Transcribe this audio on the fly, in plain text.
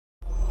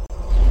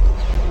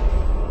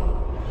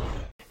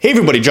Hey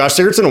everybody, Josh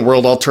Sigurdsson of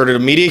World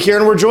Alternative Media here,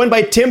 and we're joined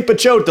by Tim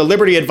Pachote, the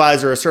Liberty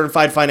Advisor, a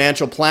certified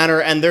financial planner,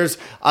 and there's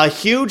a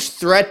huge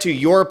threat to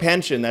your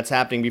pension that's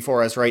happening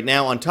before us right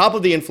now, on top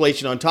of the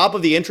inflation, on top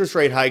of the interest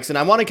rate hikes, and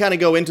I want to kind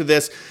of go into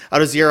this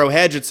out of Zero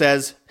Hedge. It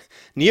says,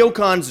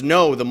 neocons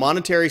know the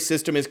monetary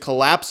system is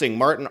collapsing.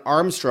 Martin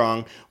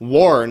Armstrong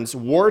warns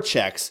war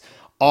checks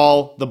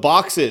all the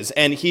boxes,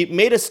 and he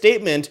made a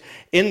statement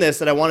in this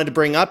that I wanted to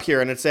bring up here,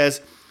 and it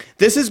says,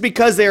 this is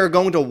because they are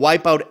going to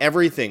wipe out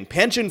everything.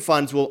 Pension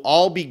funds will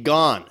all be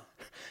gone.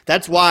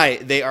 That's why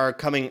they are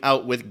coming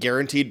out with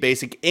guaranteed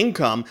basic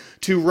income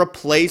to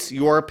replace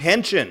your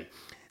pension.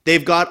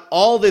 They've got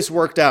all this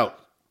worked out.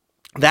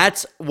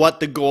 That's what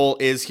the goal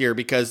is here,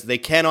 because they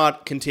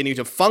cannot continue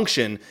to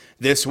function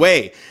this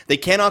way. They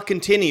cannot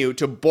continue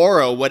to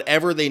borrow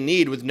whatever they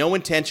need with no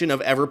intention of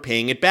ever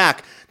paying it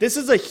back. This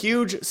is a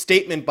huge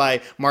statement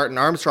by Martin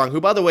Armstrong, who,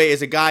 by the way,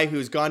 is a guy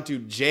who's gone to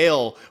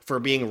jail for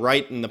being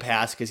right in the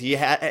past, because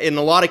in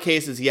a lot of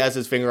cases, he has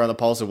his finger on the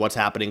pulse of what's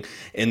happening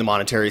in the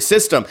monetary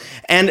system.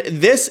 And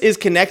this is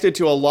connected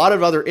to a lot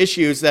of other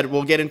issues that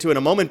we'll get into in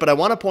a moment, but I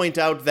want to point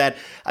out that,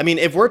 I mean,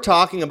 if we're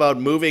talking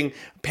about moving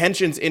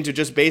pensions into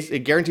just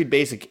guaranteed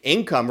basic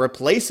income,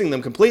 replacing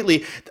them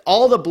completely,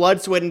 all the blood,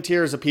 sweat, and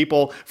tears of people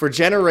for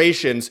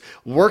generations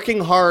working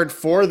hard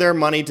for their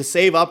money to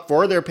save up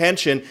for their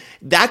pension,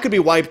 that could be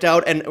wiped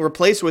out and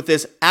replaced with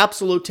this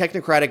absolute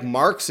technocratic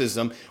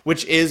Marxism,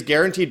 which is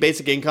guaranteed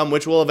basic income,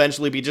 which will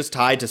eventually be just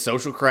tied to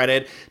social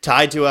credit,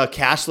 tied to a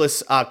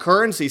cashless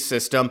currency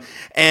system.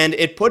 And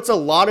it puts a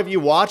lot of you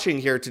watching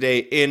here today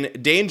in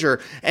danger.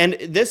 And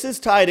this is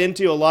tied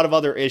into a lot of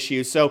other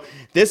issues. So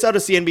this out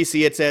of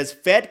CNBC, it says,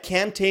 Fed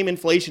can't tame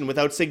inflation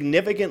without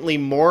significantly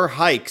more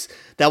hikes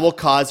that will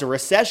cause a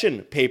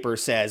recession, paper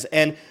says.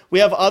 And we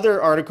have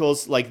other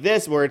articles like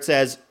this where it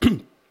says,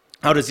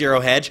 out of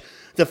Zero Hedge,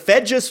 the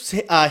Fed just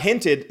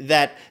hinted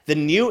that the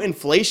new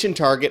inflation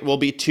target will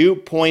be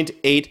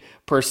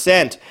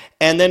 2.8%.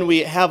 And then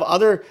we have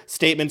other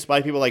statements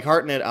by people like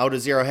Hartnett out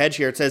of Zero Hedge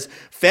here. It says,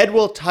 Fed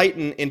will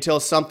tighten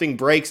until something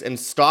breaks and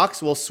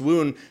stocks will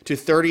swoon to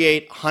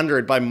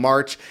 3,800 by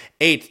March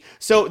 8th.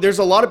 So there's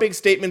a lot of big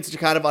statements to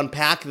kind of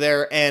unpack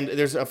there, and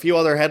there's a few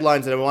other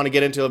headlines that I want to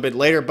get into a bit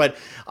later, but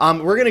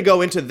we're going to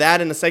go into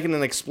that in a second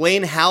and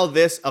explain how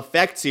this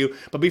affects you.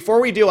 But before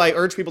we do, I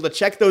urge people to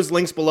check those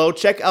links below.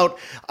 Check out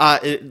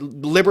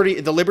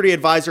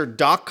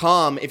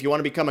thelibertyadvisor.com if you want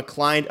to become a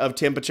client of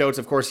Tim Pachote.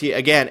 Of course, he,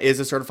 again, is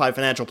a certified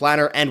financial planner,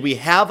 and we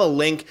have a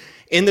link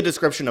in the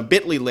description, a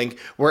bit.ly link,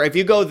 where if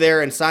you go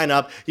there and sign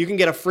up, you can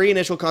get a free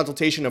initial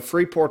consultation, a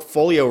free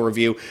portfolio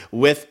review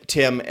with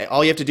Tim.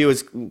 All you have to do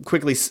is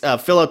quickly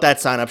fill out that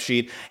sign-up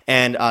sheet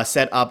and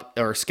set up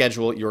or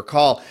schedule your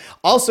call.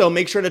 Also,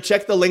 make sure to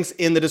check the links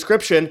in the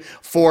description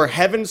for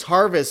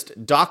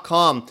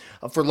heavensharvest.com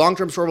for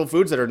long-term storable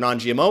foods that are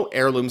non-GMO,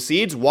 heirloom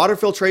seeds, water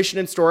filtration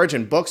and storage,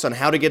 and books on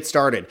how to get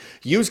started.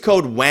 Use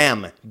code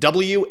WHAM,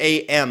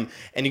 W-A-M,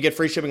 and you get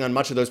free shipping on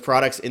much of those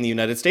products in the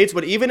United States.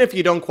 But even if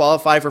you don't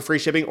qualify for free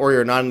shipping or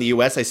you're not in the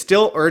US, I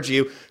still urge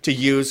you to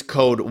use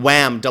code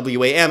WHAM,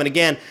 W-A-M. And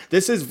again,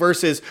 this is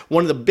versus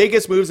one of the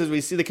biggest moves as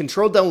we see the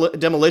controlled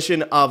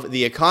demolition of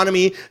the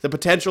economy, the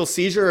potential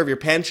seizure of your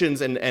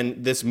pensions,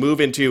 and this move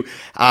into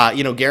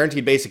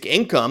guaranteed basic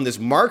income, this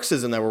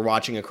Marxism that we're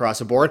watching across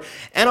the board.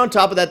 And on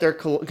top of that, they're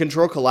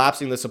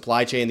collapsing the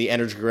supply chain, the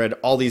energy grid,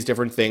 all these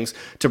different things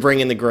to bring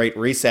in the Great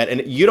Reset.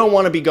 And you don't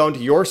want to be going to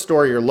your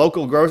store, your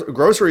local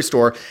grocery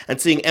store, and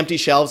seeing empty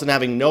shelves and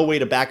having no way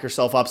to back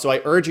yourself up. So I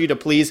urge you to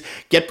please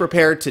get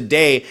prepared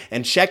today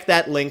and check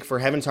that link for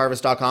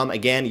heavensharvest.com.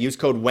 Again, use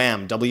code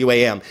WHAM,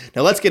 W-A-M.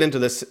 Now let's get into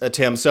this,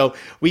 Tim. So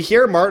we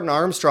hear Martin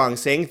Armstrong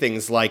saying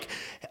things like,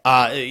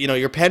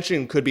 your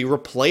pension could be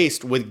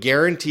replaced with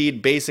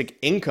guaranteed basic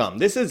income.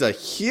 This is a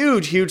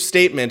huge, huge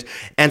statement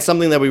and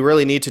something that we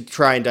really need to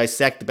try and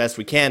dissect the best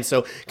we can.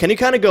 So can you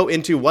kind of go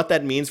into what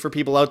that means for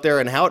people out there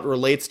and how it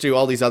relates to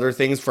all these other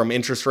things from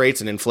interest rates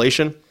and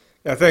inflation?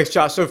 Yeah, thanks,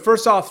 Josh. So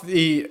first off,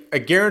 a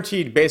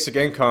guaranteed basic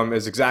income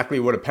is exactly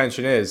what a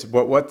pension is.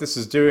 What this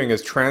is doing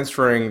is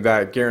transferring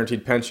that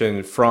guaranteed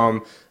pension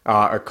from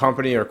a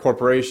company or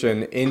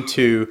corporation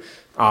into,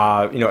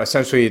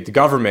 essentially the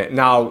government.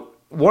 Now,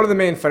 one of the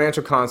main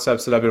financial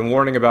concepts that I've been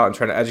warning about and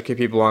trying to educate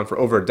people on for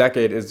over a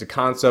decade is the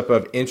concept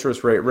of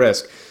interest rate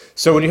risk.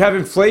 So when you have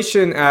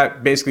inflation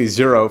at basically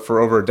zero for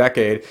over a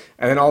decade,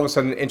 and then all of a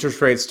sudden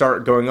interest rates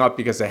start going up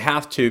because they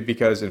have to,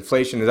 because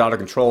inflation is out of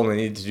control and they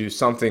need to do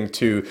something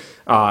to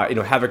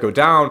have it go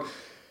down.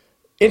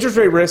 Interest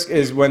rate risk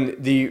is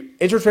when the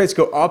interest rates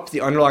go up,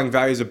 the underlying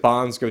values of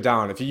bonds go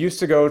down. If you used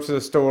to go to the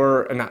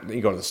store, and not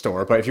you go to the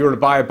store, but if you were to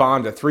buy a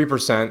bond at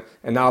 3%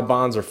 and now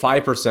bonds are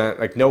 5%,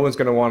 like no one's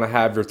going to want to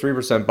have your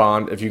 3%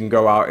 bond if you can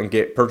go out and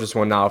purchase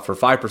one now for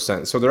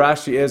 5%. So there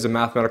actually is a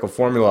mathematical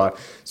formula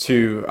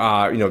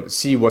to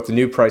see what the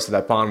new price of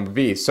that bond would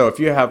be. So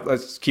if you have,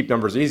 let's keep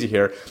numbers easy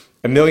here,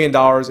 $1 million in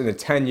a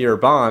 10-year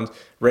bond,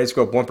 rates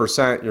go up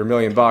 1%, your $1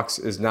 million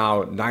is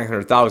now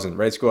 900,000.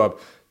 Rates go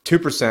up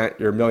 2%,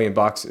 your $1 million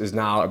is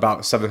now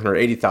about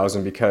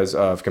 780,000 because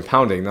of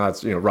compounding. Now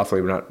that's,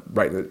 roughly, we're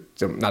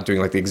not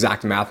doing like the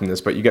exact math in this,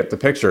 but you get the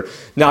picture.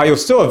 Now you'll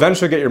still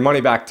eventually get your money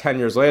back 10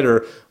 years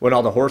later when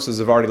all the horses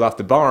have already left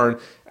the barn.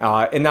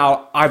 And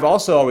now I've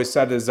also always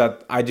said is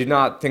that I do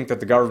not think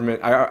that the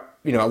government, a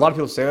lot of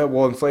people say, oh,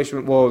 well,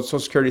 inflation, will Social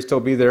Security still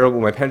be there?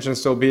 Will my pension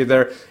still be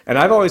there? And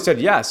I've always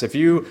said, yes, if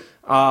you,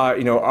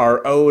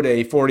 are owed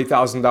a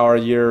 $40,000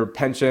 a year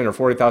pension or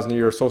 $40,000 a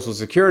year Social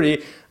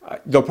Security,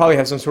 they'll probably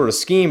have some sort of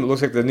scheme. It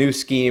looks like the new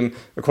scheme,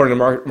 according to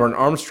Martin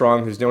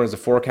Armstrong, who's known as a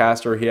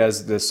forecaster, he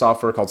has this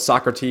software called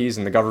Socrates,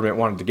 and the government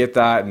wanted to get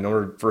that. In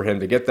order for him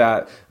to get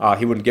that,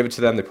 he wouldn't give it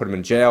to them. They put him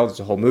in jail. There's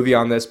a whole movie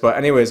on this. But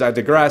anyways, I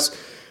digress.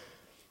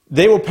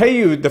 They will pay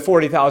you the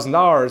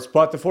 $40,000,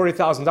 but the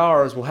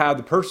 $40,000 will have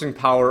the purchasing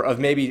power of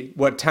maybe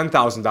what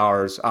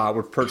 $10,000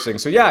 we're purchasing.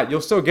 So yeah,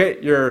 you'll still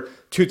get your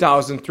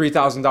 $2,000,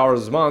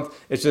 $3,000 a month.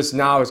 It's just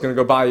now it's going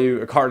to go buy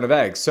you a carton of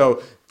eggs.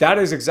 So that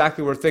is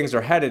exactly where things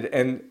are headed.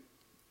 And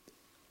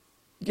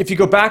if you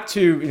go back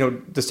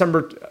to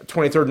December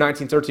 23rd,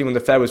 1913, when the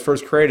Fed was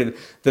first created,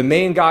 the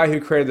main guy who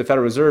created the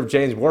Federal Reserve,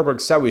 James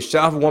Warburg, said we should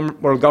have one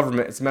world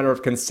government. It's a matter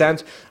of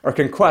consent or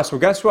conquest.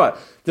 Well, guess what?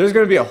 There's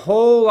going to be a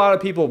whole lot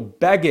of people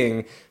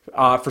begging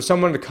for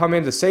someone to come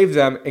in to save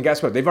them. And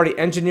guess what? They've already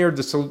engineered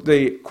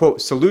the quote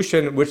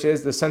solution, which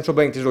is the central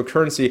bank digital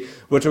currency,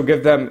 which will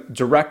give them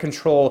direct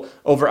control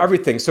over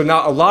everything. So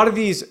now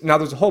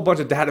there's a whole bunch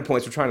of data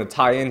points we're trying to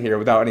tie in here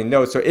without any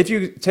notes. So if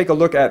you take a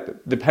look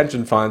at the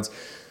pension funds,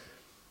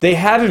 they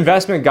have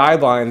investment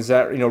guidelines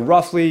that,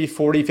 roughly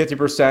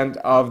 40-50%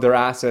 of their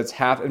assets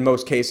in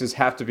most cases,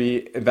 have to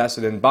be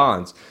invested in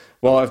bonds.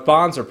 Well, if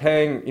bonds are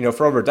paying,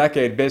 for over a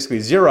decade, basically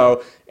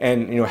zero,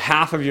 and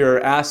half of your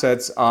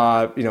assets,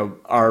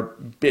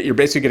 you're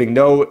basically getting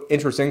no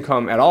interest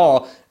income at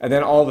all, and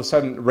then all of a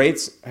sudden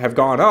rates have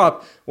gone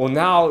up. Well,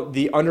 now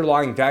the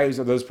underlying values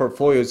of those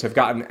portfolios have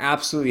gotten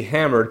absolutely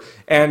hammered,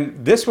 and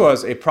this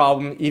was a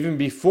problem even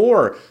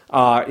before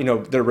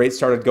the rates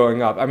started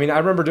going up. I mean, I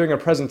remember doing a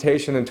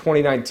presentation in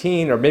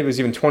 2019, or maybe it was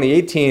even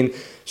 2018,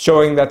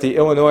 showing that the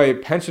Illinois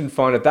pension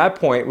fund at that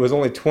point was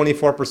only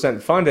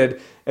 24% funded,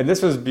 and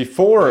this was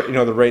before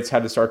the rates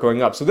had to start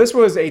going up. So this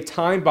was a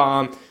time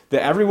bomb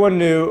that everyone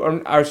knew,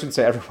 or I shouldn't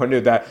say everyone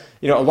knew, that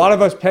a lot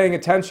of us paying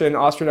attention,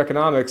 Austrian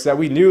economics, that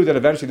we knew that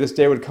eventually this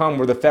day would come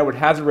where the Fed would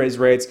have to raise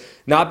rates,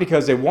 not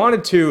because they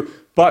wanted to,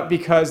 but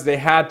because they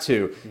had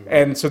to. Mm-hmm.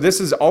 And so this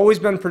has always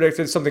been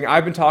predicted, something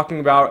I've been talking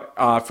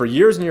about for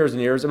years and years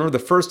and years. I remember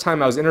the first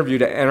time I was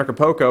interviewed at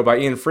Anarchapulco by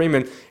Ian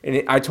Freeman,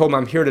 and I told him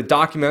I'm here to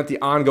document the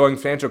ongoing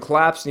financial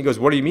collapse. And he goes,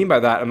 what do you mean by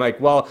that? I'm like,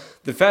 well,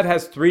 the Fed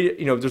has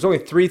there's only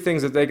three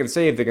things that they can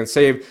save. They can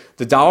save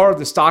the dollar,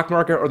 the stock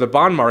market, or the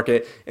bond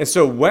market. And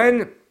so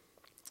when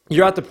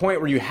you're at the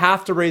point where you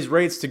have to raise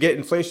rates to get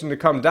inflation to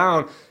come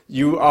down,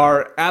 you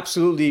are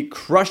absolutely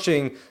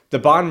crushing the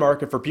bond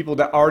market for people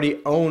that already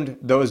owned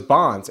those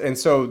bonds. And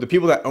so the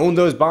people that own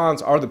those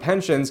bonds are the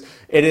pensions.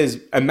 It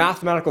is a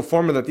mathematical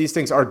formula that these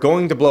things are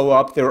going to blow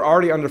up. They were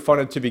already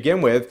underfunded to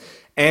begin with.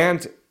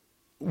 And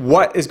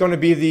what is going to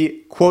be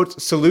the, quote,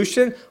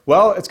 solution?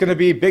 Well, it's going to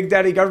be Big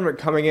Daddy government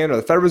coming in, or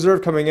the Federal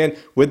Reserve coming in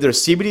with their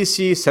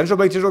CBDC, central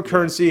bank digital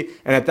currency.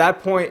 And at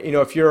that point,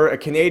 if you're a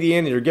Canadian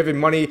and you're giving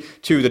money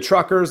to the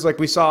truckers, like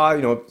we saw,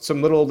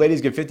 some little old ladies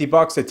give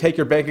 $50, they take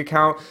your bank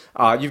account.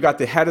 You've got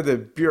the head of the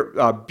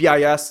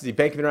BIS, the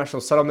Bank of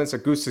International Settlements,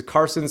 Augusta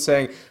Carson,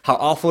 saying how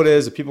awful it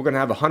is that people are going to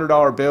have a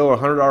 $100 bill or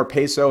 $100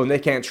 peso and they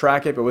can't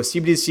track it. But with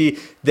CBDC,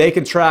 they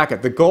can track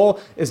it. The goal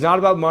is not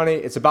about money.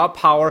 It's about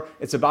power.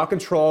 It's about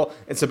control.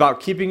 It's about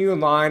keeping you in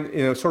line,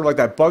 sort of like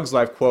that Bug's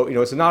Life quote.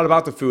 It's not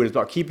about the food. It's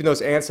about keeping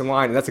those ants in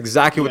line, and that's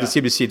exactly what the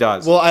CBDC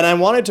does. Well, and I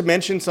wanted to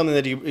mention something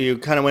that you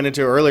kind of went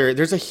into earlier.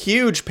 There's a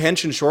huge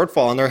pension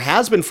shortfall, and there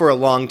has been for a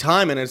long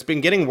time, and it's been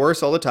getting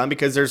worse all the time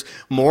because there's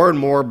more and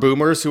more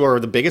boomers who are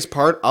the biggest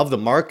part of the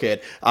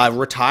market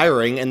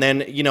retiring, and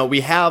then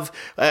we have,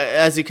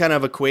 as you kind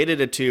of equated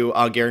it to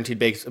guaranteed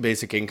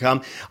basic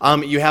income,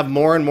 you have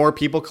more and more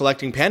people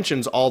collecting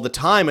pensions all the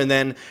time, and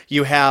then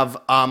you have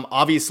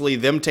obviously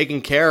them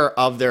taking care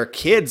of their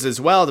kids as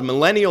well, the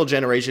millennial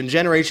generation,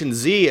 Generation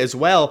Z as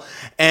well,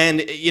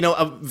 and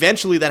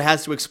eventually that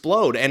has to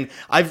explode. And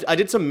I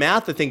did some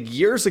math, I think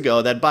years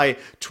ago, that by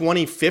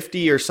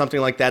 2050 or something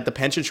like that, the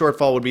pension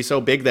shortfall would be so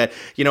big that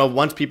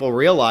once people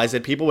realize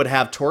that, people would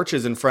have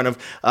torches in front of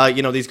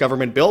these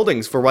government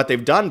buildings for what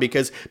they've done,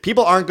 because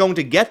people aren't going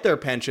to get their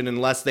pension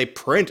unless they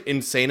print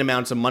insane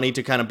amounts of money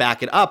to kind of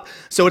back it up.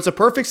 So it's a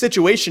perfect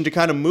situation to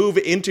kind of move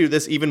into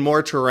this even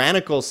more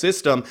tyrannical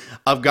system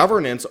of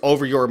governance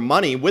over your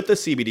money with the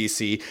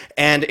CBDC,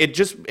 and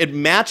it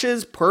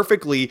matches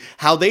perfectly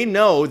how they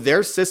know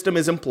their system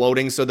is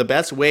imploding. So the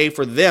best way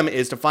for them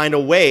is to find a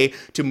way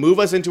to move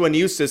us into a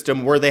new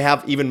system where they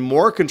have even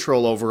more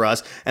control over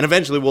us, and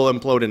eventually will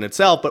implode in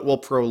itself, but will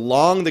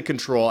prolong the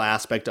control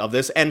aspect of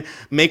this and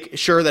make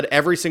sure that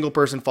every single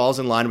person falls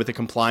in line with the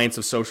compliance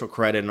of social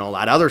credit and all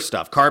that other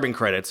stuff, carbon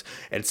credits,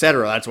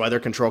 etc. That's why they're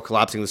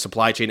collapsing the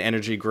supply chain,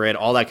 energy grid,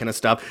 all that kind of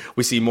stuff.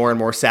 We see more and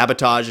more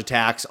sabotage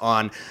attacks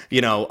on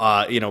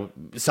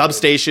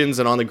substations substations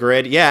and on the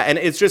grid. Yeah, and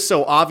it's just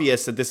so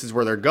obvious that this is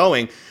where they're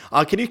going.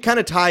 Can you kind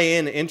of tie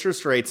in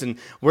interest rates and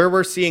where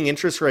we're seeing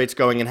interest rates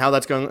going and how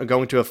that's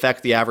going to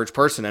affect the average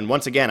person? And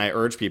once again, I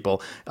urge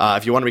people,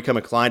 if you want to become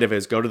a client of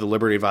his, go to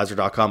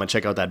thelibertyadvisor.com and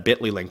check out that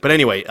bit.ly link. But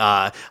anyway,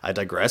 I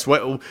digress.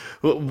 Play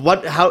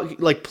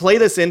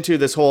this into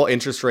this whole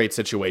interest rate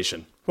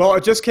situation. Well,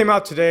 it just came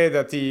out today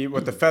that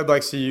what the Fed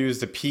likes to use,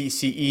 the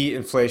PCE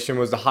inflation,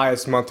 was the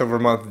highest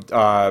month-over-month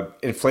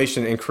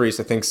inflation increase,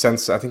 I think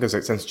since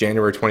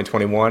January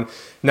 2021.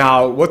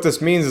 Now, what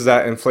this means is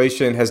that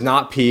inflation has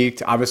not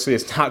peaked. Obviously,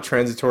 it's not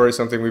transitory,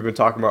 something we've been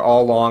talking about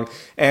all along.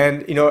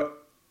 And,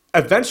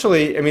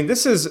 eventually,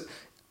 this is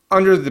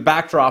under the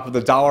backdrop of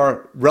the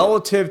dollar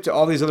relative to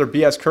all these other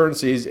BS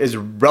currencies is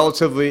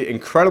relatively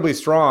incredibly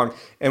strong,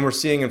 and we're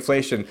seeing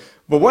inflation.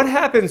 But what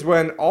happens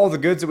when all the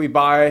goods that we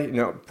buy,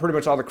 pretty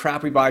much all the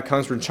crap we buy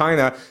comes from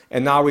China,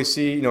 and now we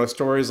see,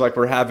 stories like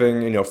we're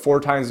having, 4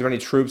 times as many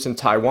troops in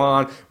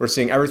Taiwan, we're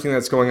seeing everything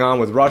that's going on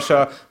with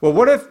Russia. Well,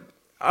 what if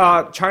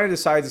China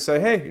decides to say,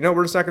 hey,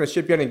 we're just not going to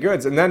ship you any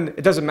goods. And then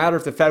it doesn't matter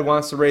if the Fed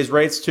wants to raise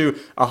rates to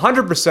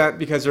 100%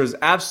 because there's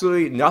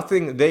absolutely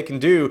nothing they can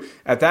do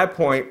at that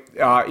point,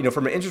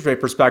 from an interest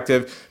rate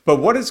perspective. But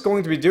what it's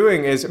going to be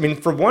doing is,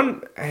 for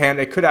one hand,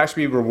 it could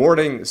actually be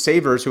rewarding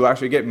savers who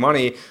actually get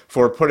money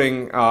for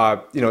putting,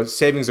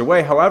 savings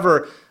away.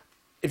 However,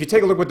 if you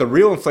take a look what the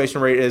real inflation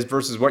rate is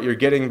versus what you're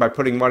getting by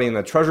putting money in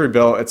the treasury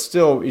bill, it's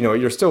still,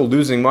 you're still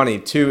losing money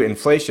to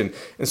inflation.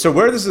 And so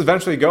where this is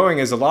eventually going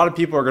is a lot of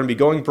people are going to be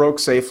going broke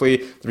safely.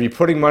 They're going to be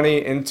putting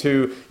money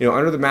into,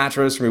 under the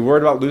mattress, going to be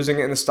worried about losing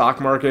it in the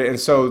stock market. And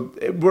so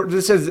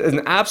this is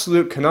an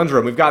absolute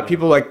conundrum. We've got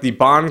people like the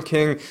bond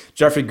king,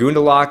 Jeffrey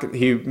Gundlach.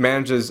 He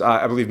manages,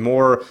 I believe,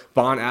 more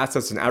bond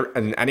assets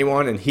than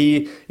anyone. And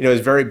he, is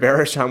very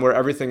bearish on where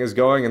everything is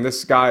going. And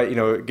this guy,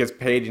 gets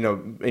paid,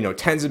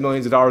 tens of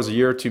millions of dollars a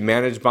year to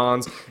manage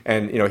bonds,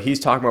 and he's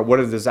talking about what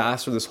a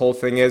disaster this whole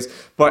thing is.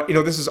 But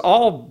this is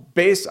all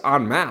based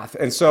on math.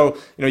 And so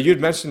you had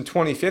mentioned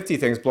 2050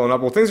 things blowing up.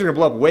 Well, things are going to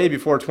blow up way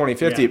before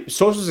 2050. Yeah.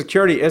 Social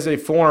Security is a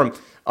form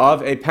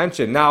of a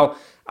pension. Now,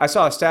 I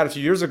saw a stat a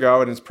few years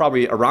ago, and it's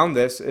probably around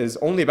this, is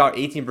only about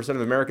 18%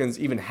 of Americans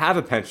even have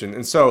a pension.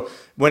 And so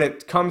when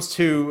it comes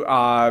to,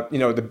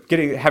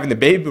 having the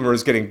baby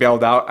boomers getting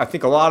bailed out, I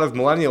think a lot of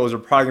millennials are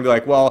probably going to be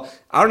like, well,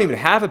 I don't even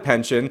have a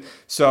pension.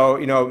 So,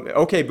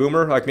 okay,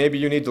 boomer, like maybe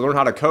you need to learn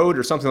how to code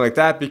or something like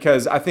that,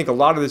 because I think a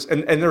lot of this,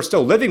 and they're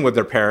still living with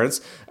their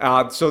parents,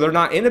 so they're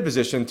not in a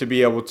position to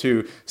be able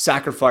to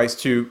sacrifice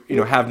to,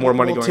 have more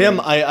money going Tim, in.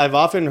 I've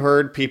often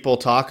heard people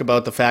talk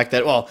about the fact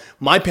that, well,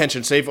 my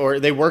pension safe, or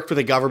they worked with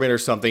a government or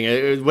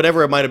something,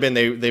 whatever it might have been,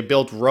 they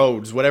built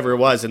roads, whatever it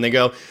was, and they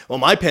go, well,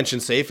 my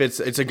pension's safe, it's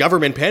a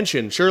government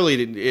pension,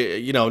 surely,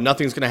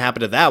 nothing's going to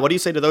happen to that. What do you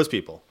say to those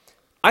people?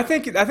 I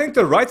think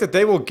they're right that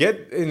they will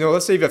get,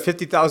 let's say you have a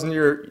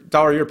 $50,000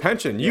 a year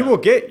pension. You will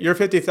get your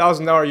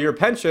 $50,000 a year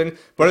pension,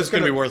 but it's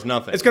going to be worth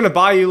nothing. It's going to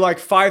buy you like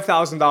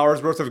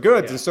 $5,000 worth of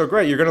goods. Yeah. And so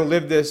great, you're going to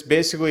live this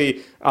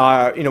basically,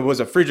 was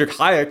it Friedrich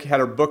Hayek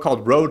had a book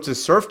called Road to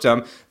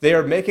Serfdom. They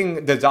are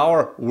making the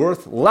dollar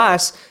worth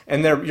less,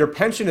 and your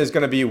pension is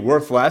going to be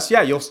worth less.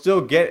 Yeah, you'll still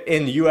get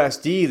in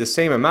USD the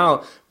same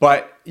amount,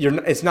 but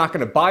it's not going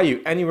to buy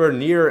you anywhere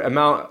near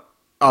amount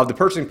of the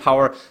purchasing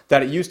power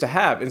that it used to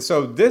have. And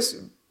so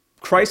this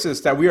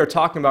crisis that we are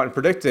talking about and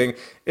predicting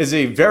is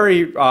a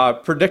very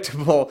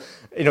predictable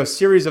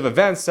series of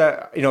events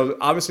that,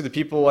 obviously the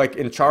people like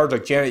in charge,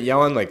 like Janet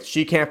Yellen, like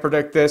she can't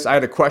predict this. I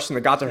had a question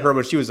that got to her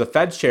when she was the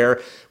Fed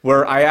chair,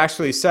 where I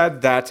actually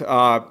said that,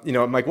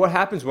 I'm like, what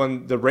happens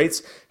when the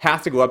rates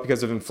have to go up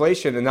because of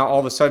inflation? And now all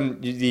of a sudden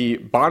the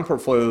bond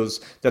portfolios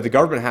that the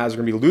government has are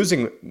going to be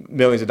losing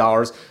millions of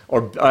dollars,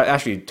 or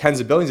actually tens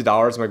of billions of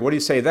dollars. I'm like, what do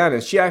you say then?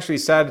 And she actually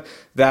said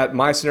that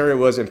my scenario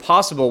was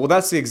impossible. Well,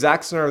 that's the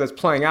exact scenario that's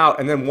playing out.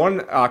 And then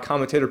one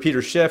commentator,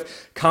 Peter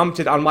Schiff,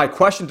 commented on my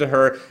question to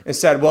her and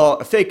said, well,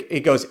 a fake, he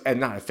goes, and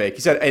not a fake.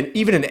 He said, and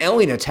even an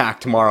alien attack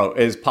tomorrow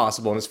is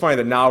possible. And it's funny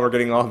that now we're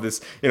getting all of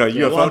this,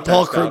 UFO well,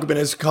 Paul Krugman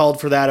has called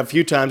for that a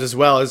few times as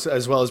well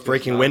as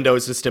breaking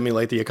windows to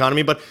stimulate the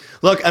economy. But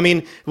look,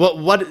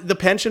 what the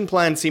pension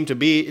plan seemed to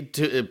be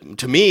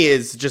to me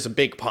is just a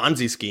big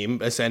Ponzi scheme,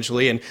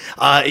 essentially. And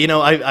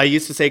I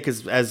used to say,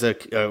 because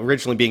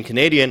originally being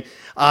Canadian,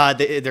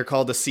 they're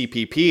called the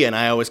CPP, and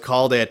I always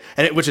called it,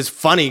 which is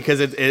funny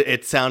because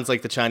it sounds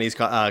like the Chinese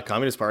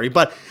Communist Party,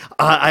 but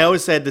I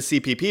always said the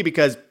CPP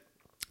because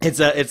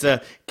it's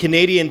a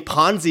Canadian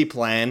Ponzi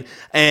plan,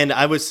 and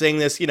I was saying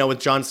this, with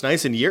John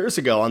Sneisen years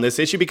ago on this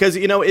issue because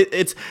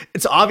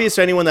it's obvious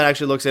to anyone that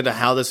actually looks into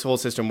how this whole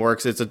system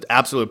works. It's an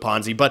absolute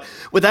Ponzi. But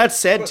with that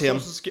said, Tim,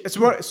 it's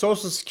what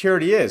Social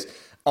Security is.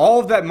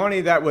 all of that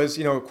money that was,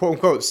 quote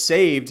unquote,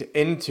 saved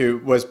into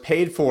was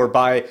paid for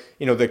by,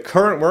 the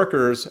current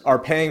workers are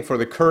paying for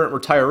the current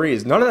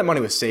retirees. None of that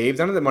money was saved.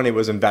 None of that money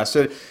was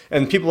invested.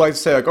 And people like to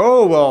say like,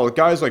 oh, well,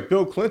 guys like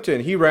Bill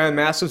Clinton, he ran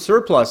massive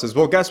surpluses.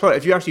 Well, guess what?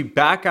 If you actually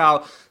back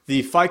out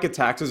the FICA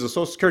taxes, the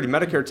Social Security,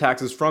 Medicare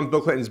taxes from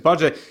Bill Clinton's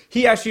budget,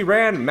 he actually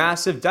ran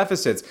massive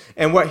deficits.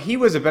 And what he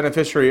was a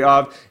beneficiary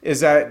of is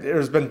that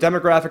there's been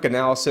demographic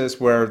analysis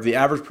where the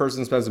average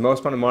person spends the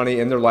most amount of money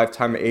in their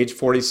lifetime at age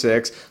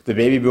 46. The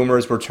baby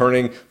boomers were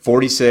turning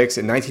 46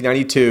 in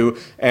 1992.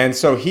 And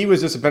so he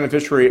was just a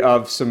beneficiary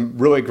of some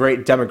really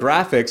great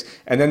demographics.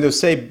 And then those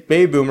same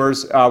baby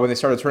boomers, when they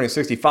started turning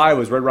 65,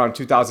 was right around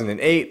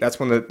 2008. That's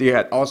when they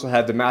had also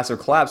had the massive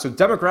collapse. So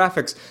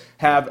demographics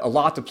have a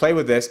lot to play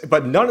with this,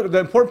 but the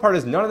important part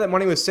is none of that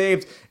money was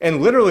saved.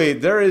 And literally,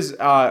 there is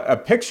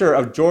a picture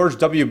of George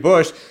W.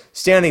 Bush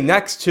standing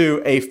next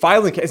to a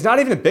filing cabinet. It's not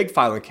even a big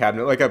filing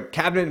cabinet. Like a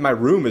cabinet in my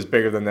room is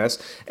bigger than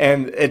this.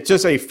 And it's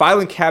just a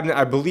filing cabinet,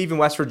 I believe in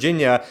West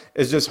Virginia,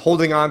 is just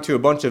holding on to a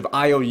bunch of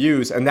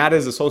IOUs. And that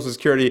is the Social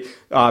Security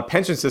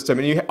pension system.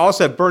 And you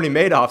also have Bernie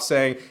Madoff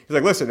saying, he's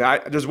like, listen,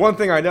 there's one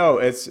thing I know,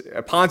 it's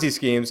Ponzi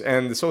schemes.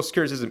 And the Social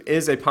Security system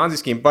is a Ponzi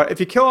scheme. But if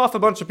you kill off a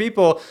bunch of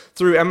people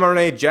through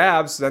mRNA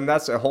jabs, then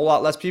that's a whole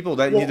lot less people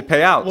that you need to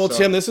pay out. Well, so.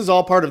 Tim, this is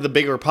all part of the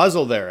bigger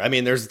puzzle there. I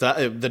mean, there's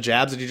the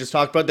jabs that you just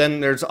talked about.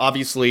 Then there's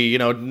obviously,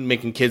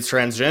 making kids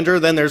transgender.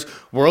 Then there's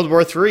World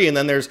War III, and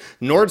then there's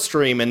Nord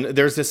Stream, and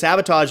there's the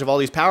sabotage of all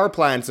these power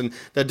plants and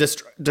the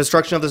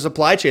destruction of the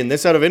supply chain.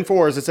 This out of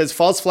Infowars, it says,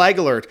 false flag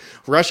alert.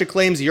 Russia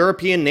claims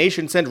European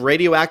nation sent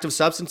radioactive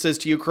substances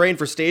to Ukraine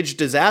for staged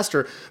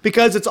disaster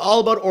because it's all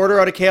about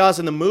order out of chaos,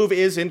 and the move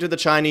is into the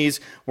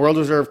Chinese World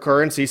Reserve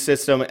currency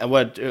system,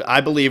 what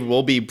I believe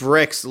will be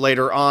BRICS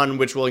later on,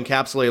 which will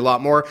encapsulate a lot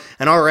more.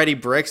 And already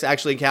BRICS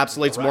actually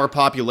encapsulates more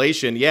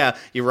population. Yeah,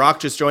 Iraq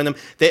just joined them.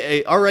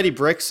 Already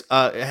BRICS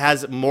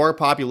has more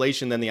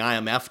population than the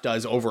IMF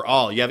does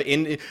overall. You have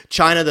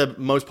China, the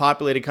most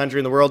populated country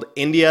in the world,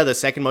 India, the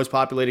second most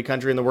populated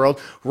country in the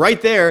world.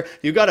 Right there,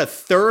 you've got a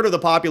third of the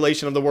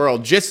population of the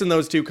world just in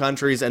those two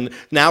countries. And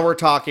now we're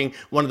talking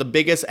one of the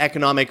biggest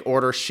economic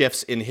order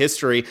shifts in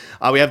history.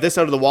 We have this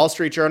out of the Wall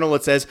Street Journal.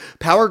 It says,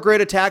 power grid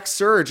attacks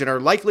surge and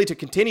are likely to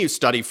continue,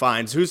 study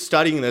finds. Who's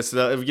studying this?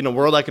 The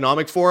World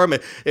Economic Forum.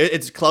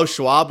 It's Klaus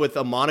Schwab with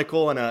a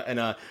monocle and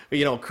a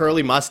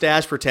curly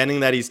mustache, pretending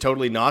that he's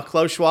totally not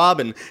Klaus Schwab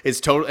and he's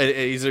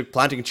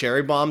planting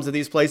cherry bombs at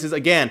these places.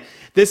 Again,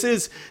 this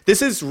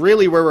is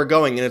really where we're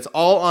going, and it's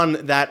all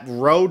on that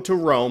road to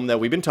Rome that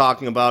we've been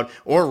talking about,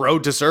 or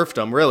road to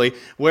serfdom, really,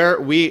 where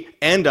we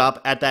end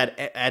up at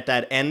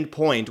that end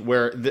point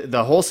where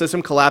the whole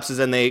system collapses,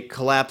 and it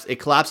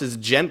collapses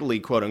gently,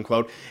 quote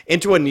unquote,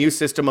 into a new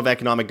system of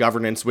economic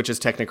governance, which is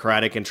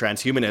technocratic and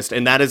transhumanist.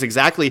 And that is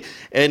exactly,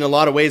 in a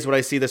lot of ways, what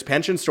I see this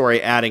pension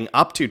story adding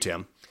up to,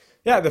 Tim.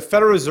 Yeah, the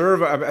Federal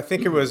Reserve, I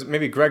think it was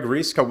maybe Greg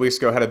Reese a couple weeks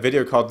ago had a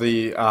video called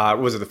the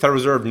Federal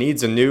Reserve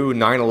Needs a New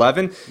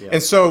 9/11? Yeah.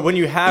 And so when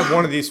you have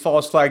one of these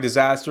false flag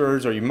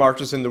disasters, or you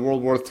march us into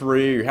World War III, or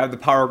you have the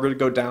power grid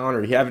go down,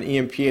 or you have an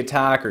EMP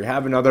attack, or you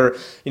have another,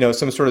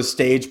 some sort of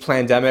staged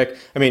pandemic,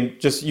 I mean,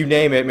 just you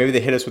name it, maybe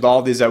they hit us with all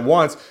of these at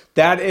once.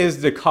 That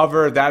is the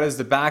cover, that is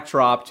the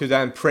backdrop to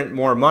then print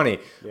more money.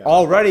 Yeah.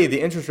 Already, the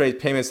interest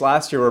rate payments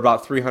last year were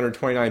about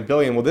 $329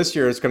 billion. Well, this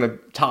year it's going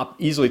to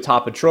easily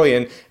top $1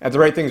 trillion. At the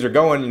rate things are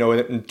going,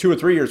 in 2 or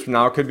 3 years from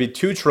now, it could be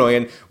 $2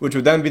 trillion, which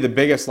would then be the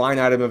biggest line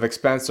item of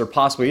expense there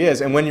possibly is.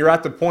 And when you're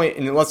at the point,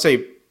 and let's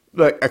say,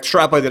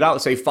 extrapolate it out,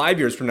 let's say 5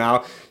 years from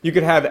now, you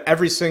could have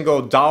every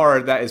single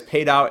dollar that is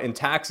paid out in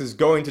taxes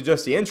going to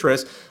just the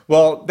interest.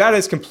 Well, that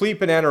is complete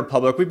banana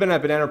republic. We've been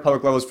at banana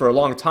republic levels for a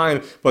long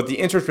time, but the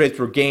interest rates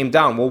were gamed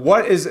down. Well,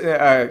 what is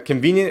a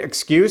convenient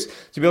excuse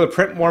to be able to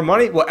print more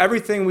money? Well,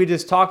 everything we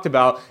just talked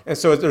about. And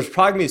so there's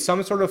probably going to be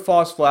some sort of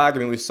false flag. I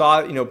mean, we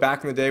saw it,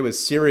 back in the day with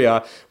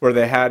Syria, where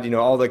they had,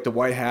 all like the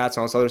white hats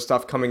and all this other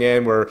stuff coming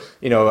in, where,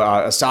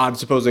 Assad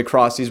supposedly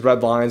crossed these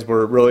red lines,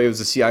 where really it was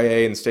the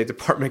CIA and the State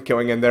Department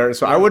going in there. And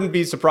so I wouldn't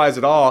be surprised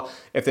at all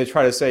if they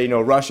try to say,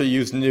 Russia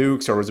used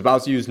nukes or was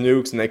about to use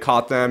nukes and they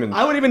caught them. And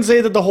I would even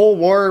say that the whole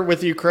war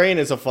with Ukraine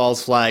is a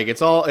false flag.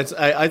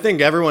 I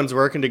think everyone's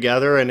working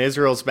together, and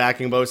Israel's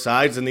backing both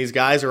sides, and these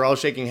guys are all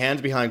shaking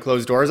hands behind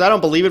closed doors. I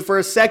don't believe it for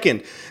a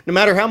second. No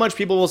matter how much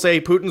people will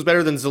say Putin's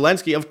better than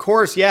Zelensky, of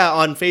course, yeah,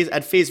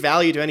 at face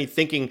value to any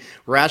thinking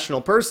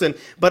rational person,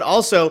 but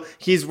also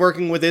he's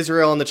working with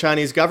Israel and the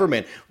Chinese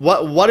government.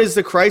 What is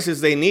the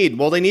crisis they need?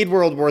 Well, they need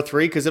World War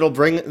III because it'll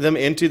bring them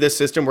into this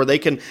system where they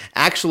can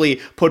actually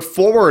put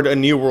forward a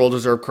new world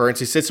reserve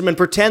currency system and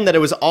pretend that it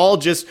was all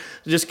just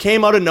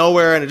came out of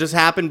nowhere and it just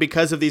happened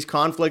because of these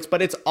conflicts.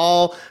 But it's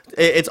all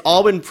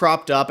been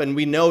propped up, and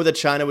we know that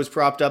China was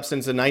propped up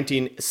since the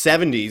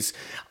 1970s,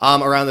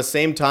 around the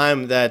same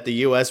time that the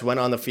U.S. went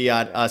on the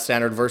fiat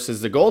standard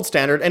versus the gold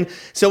standard. And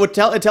so it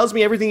tells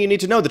me everything you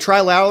need to know. The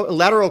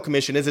Trilateral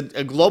Commission is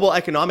a global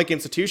economic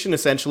institution,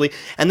 essentially,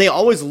 and they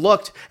always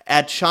looked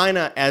at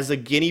China as a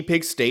guinea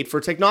pig state for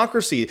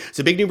technocracy.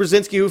 Zbigniew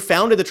Brzezinski, who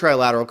founded founded the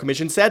Trilateral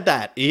Commission said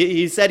that.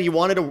 He said he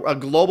wanted a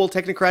global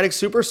technocratic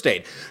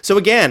superstate. So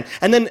again,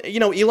 and then,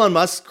 Elon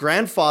Musk's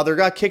grandfather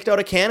got kicked out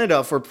of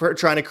Canada for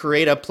trying to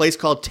create a place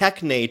called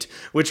TechNate,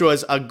 which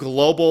was a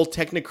global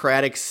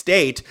technocratic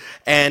state.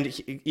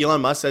 And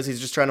Elon Musk says he's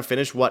just trying to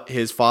finish what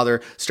his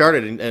father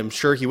started. And I'm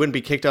sure he wouldn't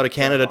be kicked out of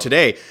Canada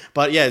today.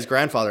 But yeah, his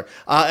grandfather.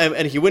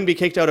 And he wouldn't be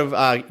kicked out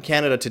of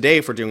Canada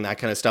today for doing that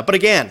kind of stuff. But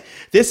again,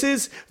 this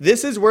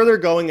is where they're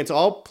going. It's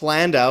all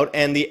planned out.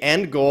 And the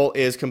end goal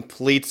is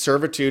complete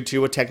servitude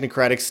to a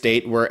technocratic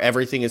state where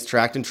everything is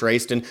tracked and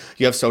traced. And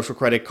you have social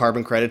credit,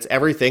 carbon credits,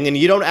 everything. And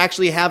you don't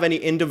actually have any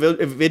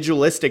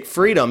individualistic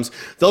freedoms.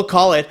 They'll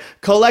call it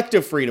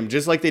collective freedom,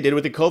 just like they did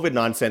with the COVID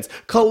nonsense.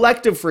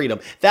 Collective freedom.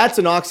 That's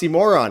an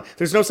oxymoron.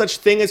 There's no such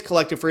thing as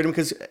collective freedom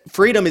because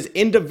freedom is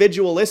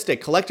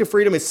individualistic. Collective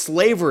freedom is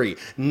slavery,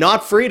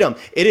 not freedom.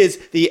 It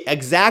is the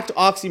exact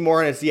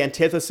oxymoron. It's the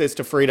antithesis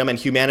to freedom and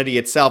humanity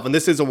itself. And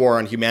this is a war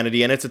on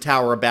humanity, and it's a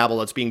Tower of Babel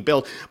that's being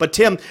built. But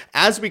Tim,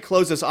 as we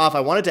close this off, I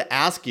wanted to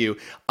ask you,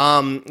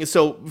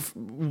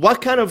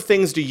 what kind of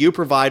things do you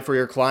provide for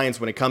your clients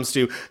when it comes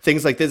to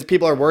things like this?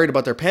 People are worried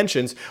about their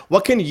pensions.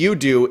 What can you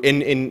do,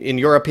 in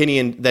your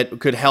opinion, that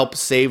could help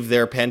save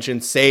their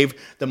pensions, save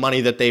the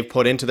money that they've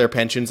put into their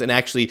pensions, and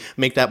actually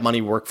make that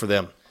money work for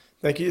them?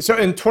 Thank you. So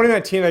in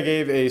 2019, I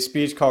gave a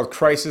speech called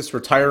Crisis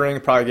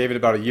Retiring. Probably gave it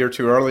about a year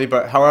too early.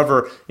 But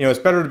however, it's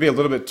better to be a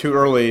little bit too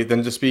early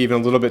than just be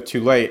even a little bit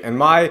too late. And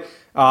my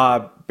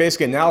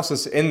basic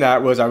analysis in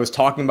that was I was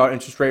talking about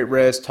interest rate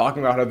risk,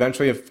 talking about how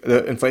eventually if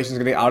the inflation is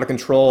going to get out of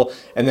control,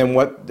 and then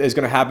what is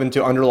going to happen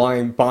to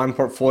underlying bond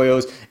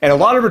portfolios. And a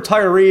lot of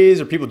retirees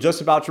or people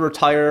just about to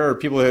retire or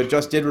people who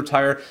just did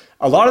retire,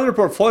 a lot of their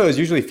portfolios,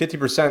 usually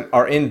 50%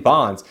 are in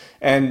bonds.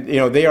 And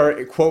they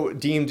are, quote,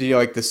 deemed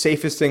like the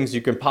safest things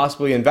you can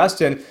possibly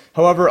invest in.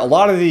 However, a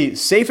lot of the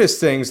safest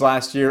things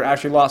last year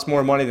actually lost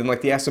more money than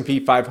like the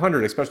S&P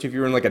 500, especially if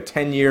you're in like a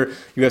 10-year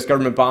U.S.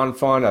 government bond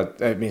fund.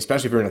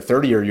 Especially if you're in a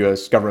 30-year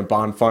U.S. government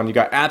bond fund, you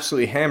got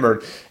absolutely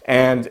hammered.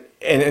 And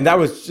that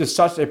was just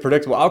such a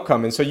predictable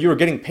outcome. And so you were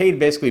getting paid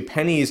basically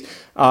pennies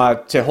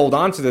to hold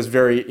on to this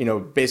very,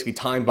 basically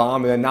time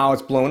bomb. And then now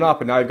it's blown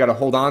up and now you've got to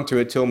hold on to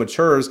it till it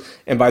matures.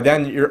 And by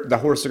then the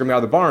horse is going to be out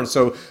of the barn.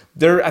 So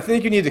I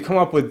think you need to come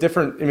up with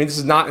different, this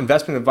is not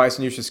investment advice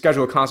and you should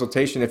schedule a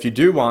consultation if you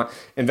do want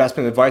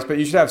investment advice, but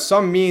you should have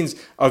some means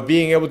of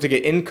being able to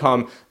get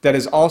income that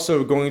is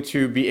also going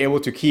to be able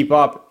to keep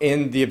up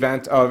in the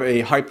event of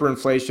a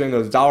hyperinflation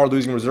or the dollar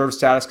losing reserve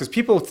status. Because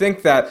people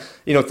think that,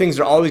 things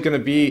are always going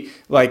to be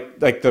like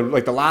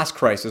the last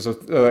crisis,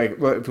 like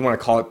if you want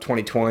to call it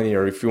 2020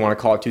 or if you want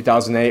to call it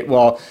 2008.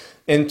 Well,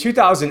 in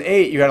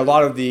 2008, you had a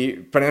lot of the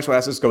financial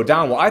assets go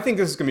down. Well, I think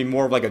this is going to be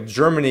more of like a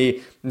Germany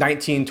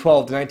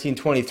 1912 to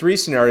 1923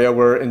 scenario,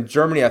 where in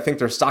Germany, I think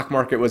their stock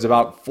market was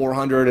about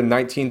 400 in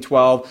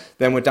 1912,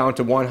 then went down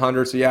to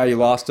 100. So yeah, you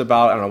lost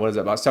about,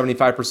 about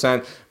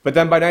 75%. But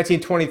then by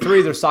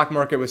 1923, their stock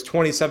market was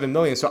 27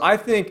 million. So I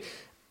think,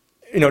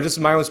 just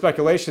my own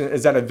speculation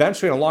is that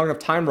eventually in a long enough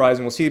time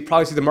horizon, we'll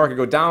probably see the market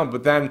go down,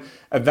 but then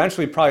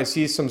eventually probably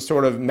see some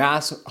sort of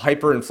mass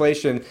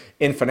hyperinflation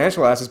in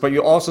financial assets, but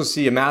you'll also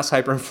see a mass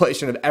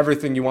hyperinflation of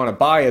everything you want to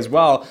buy as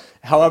well.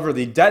 However,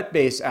 the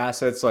debt-based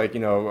assets, like, a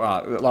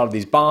lot of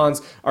these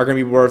bonds are going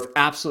to be worth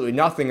absolutely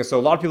nothing. And so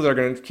a lot of people that are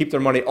going to keep their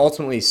money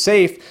ultimately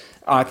safe,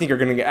 I think are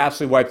going to get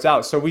absolutely wiped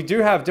out. So we do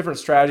have different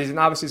strategies, and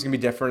obviously it's going to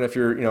be different if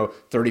you're,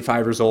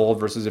 35 years old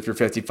versus if you're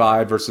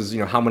 55 versus,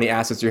 how many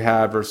assets you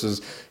have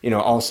versus,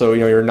 also,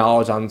 your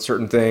knowledge on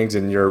certain things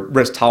and your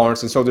risk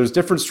tolerance. And so there's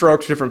different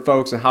strokes for different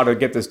folks and how to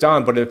get this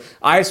done. But if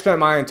I spent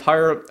my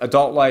entire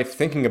adult life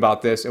thinking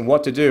about this and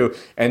what to do,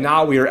 and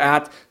now we are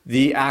at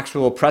the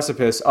actual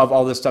precipice of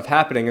all this stuff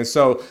happening. And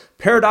so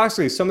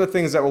paradoxically, some of the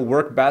things that will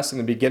work best in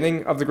the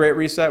beginning of the Great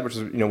Reset, which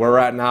is where we're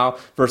at now,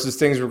 versus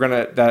things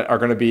that are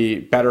gonna be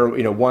better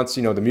once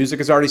the music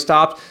has already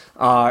stopped.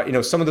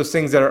 Some of those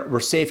things that were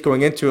safe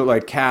going into it,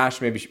 like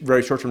cash, maybe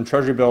very short-term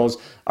treasury bills,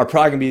 are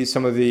probably gonna be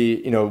some of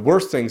the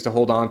worst things to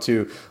hold on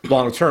to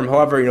long term.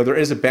 However, there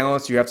is a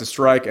balance you have to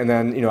strike, and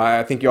then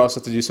I think you also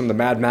have to do some of the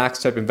Mad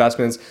Max type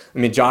investments.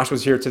 Josh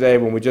was here today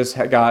when we just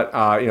got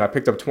I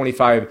picked up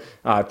 25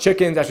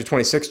 chickens. Actually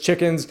 26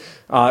 chickens.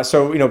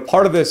 So,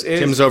 part of this is...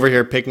 Tim's over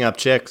here picking up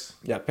chicks.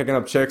 Yeah, picking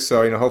up chicks.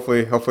 So,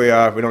 hopefully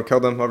we don't kill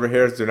them over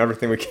here. Doing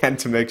everything we can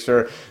to make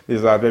sure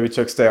these baby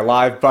chicks stay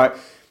alive. But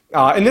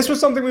and this was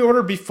something we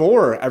ordered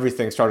before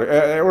everything started.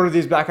 I ordered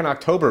these back in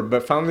October,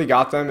 but finally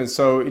got them. And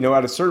so,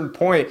 at a certain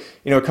point,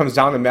 it comes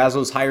down to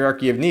Maslow's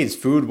hierarchy of needs: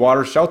 food,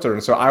 water, shelter.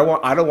 And so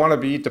I don't want to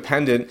be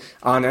dependent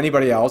on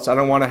anybody else. I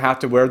don't want to have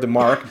to wear the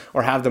mark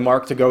or have the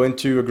mark to go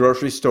into a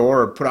grocery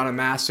store or put on a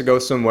mask to go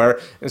somewhere.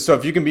 And so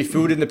if you can be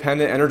food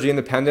independent, energy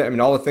independent,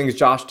 all the things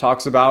Josh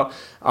talks about,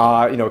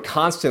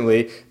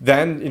 constantly,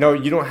 then,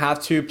 you don't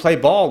have to play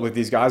ball with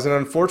these guys. And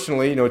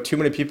unfortunately, too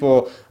many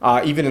people,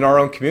 even in our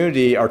own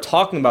community, are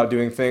talking about about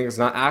doing things,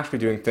 not actually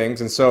doing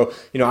things. And so,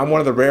 I'm one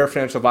of the rare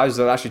financial advisors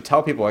that actually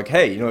tell people like,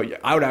 hey,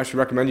 I would actually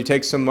recommend you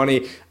take some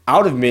money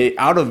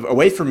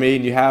away from me,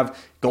 and you have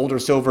gold or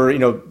silver,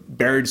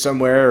 buried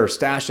somewhere or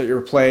stashed at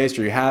your place,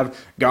 or you have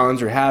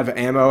guns or have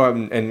ammo,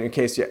 and in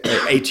case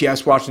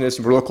ATS watching this,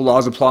 where local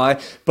laws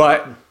apply.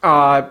 But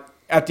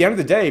at the end of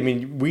the day,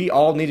 we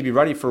all need to be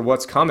ready for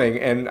what's coming.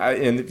 And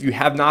if you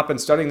have not been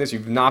studying this,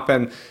 you've not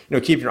been,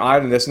 keeping your eye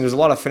on this, and there's a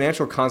lot of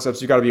financial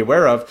concepts you got to be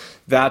aware of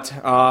that,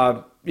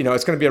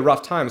 it's going to be a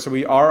rough time. So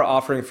we are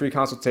offering free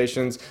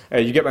consultations.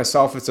 You get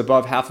myself if it's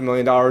above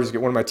 $500,000. You get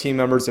one of my team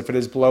members if it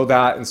is below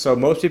that. And so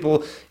most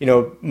people,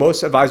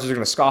 most advisors are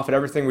going to scoff at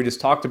everything we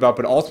just talked about.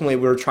 But ultimately,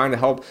 we're trying to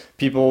help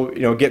people,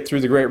 get through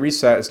the Great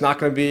Reset. It's not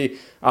going to be,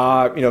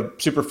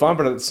 super fun.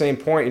 But at the same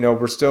point,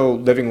 we're still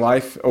living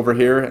life over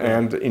here.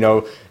 And, at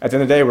the end of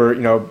the day,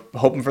 we're,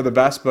 hoping for the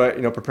best, but,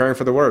 preparing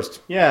for the worst.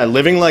 Yeah,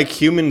 living like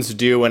humans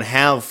do and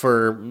have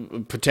for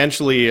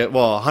potentially,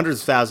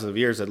 hundreds of thousands of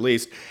years at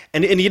least.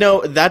 And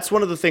that's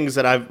one of the things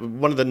that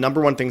one of the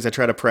number one things I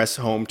try to press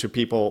home to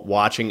people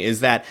watching is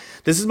that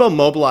this is about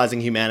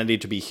mobilizing humanity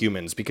to be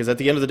humans, because at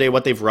the end of the day,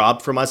 what they've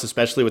robbed from us,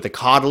 especially with the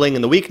coddling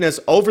and the weakness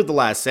over the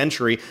last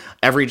century,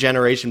 every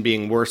generation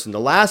being worse than the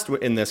last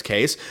in this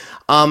case,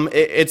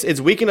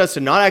 it's weakened us to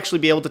not actually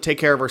be able to take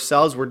care of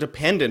ourselves. We're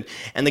dependent,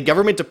 and the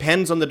government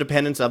depends on the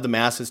dependence of the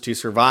masses to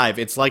survive.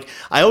 It's like,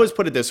 I always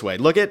put it this way.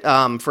 Look at,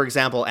 for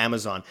example,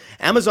 Amazon.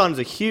 Amazon is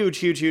a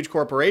huge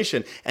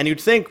corporation, and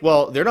you'd think,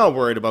 well, they're not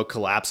worried about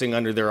collapsing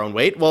under their own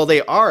weight. Well,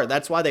 they are.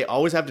 That's why they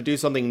always have to do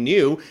something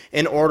new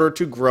in order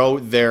to grow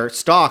their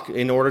stock,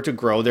 in order to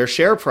grow their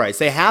share price.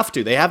 They have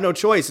to. They have no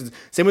choice.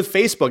 Same with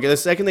Facebook. The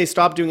second they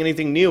stop doing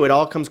anything new, it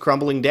all comes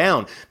crumbling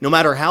down. No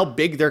matter how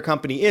big their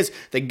company is.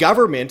 The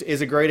government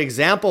is a great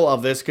example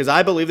of this, because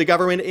I believe the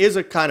government is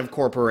a kind of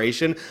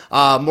corporation,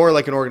 more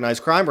like an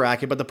organized crime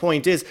racket. But the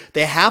point is,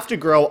 they have to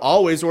grow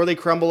always, or they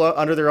crumble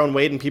under their own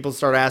weight and people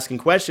start asking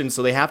questions.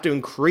 So they have to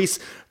increase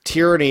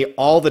tyranny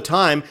all the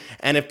time,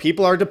 and if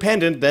people are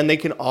dependent, then they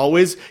can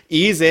always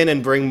ease in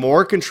and bring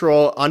more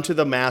control onto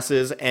the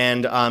masses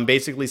and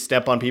basically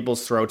step on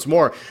people's throats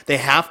more. They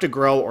have to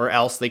grow or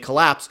else they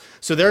collapse.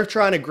 So they're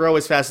trying to grow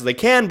as fast as they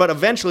can, but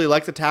eventually,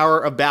 like the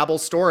Tower of Babel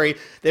story,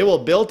 they will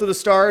build to the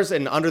stars,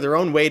 and under their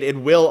own weight, it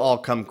will all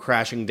come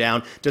crashing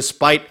down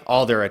despite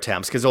all their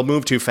attempts, because they'll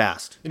move too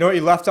fast.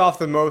 You left off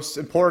the most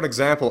important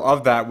example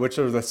of that, which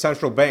are the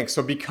central banks.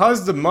 So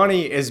because the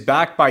money is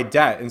backed by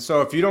debt, and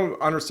so if you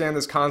don't understand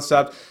this concept,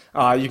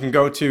 you can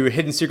go to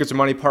Hidden Secrets of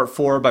Money Part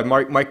 4 by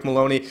Mike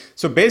Maloney.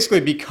 So basically,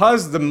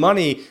 because the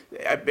money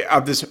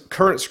of this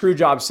current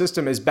screwjob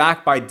system is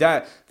backed by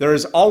debt, there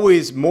is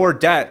always more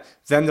debt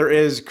than there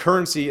is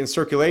currency in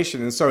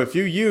circulation. And so if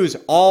you use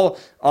all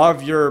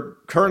of your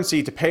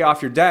currency to pay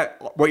off your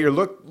debt, what you're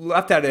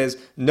left at is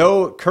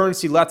no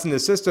currency left in the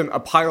system, a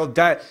pile of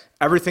debt.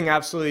 Everything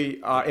absolutely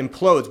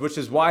implodes, which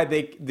is why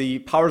the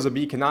powers that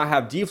be cannot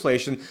have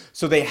deflation.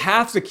 So they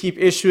have to keep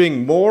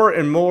issuing more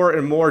and more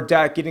and more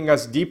debt, getting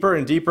us deeper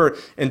and deeper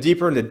and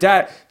deeper into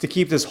debt to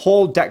keep this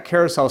whole debt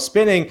carousel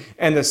spinning.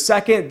 And the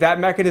second that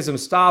mechanism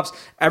stops,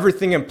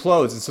 everything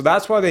implodes. And so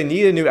that's why they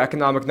need a new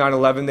economic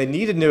 9/11. They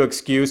need a new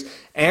excuse.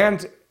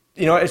 And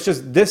it's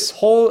just this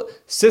whole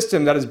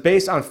system that is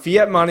based on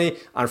fiat money,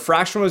 on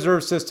fractional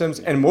reserve systems,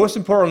 and most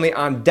importantly,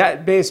 on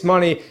debt-based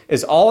money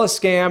is all a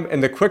scam.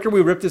 And the quicker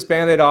we rip this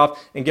Band-Aid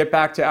off and get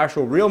back to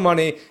actual real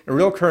money and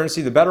real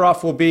currency, the better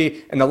off we'll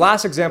be. And the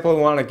last example I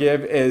want to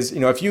give is,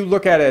 if you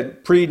look at a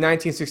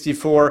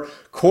pre-1964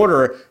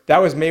 quarter, that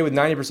was made with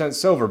 90%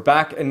 silver.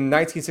 Back in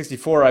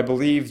 1964, I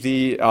believe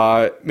the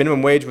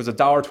minimum wage was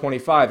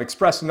 $1.25.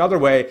 Expressed another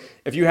way,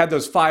 if you had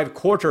those 5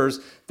 quarters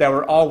that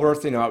were all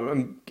worth,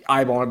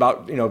 eyeballing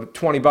about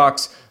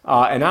 $20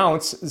 an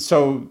ounce,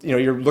 so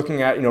you're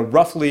looking at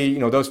roughly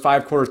those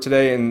 5 quarters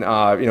today, and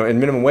in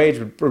minimum wage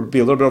would be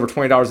a little bit over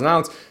 $20 an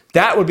ounce.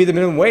 That would be the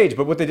minimum wage.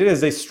 But what they did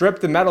is they stripped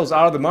the metals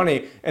out of the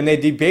money and they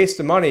debased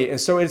the money. And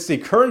so it's the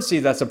currency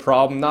that's a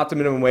problem, not the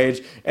minimum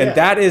wage. And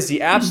that is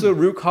the absolute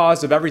root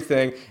cause of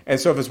everything. And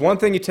so if there's one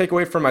thing you take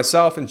away from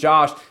myself and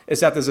Josh,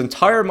 is that this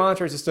entire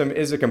monetary system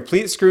is a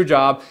complete screw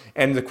job.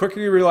 And the quicker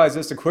you realize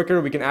this, the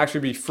quicker we can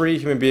actually be free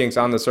human beings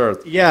on this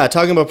earth. Yeah,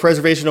 talking about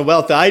preservation of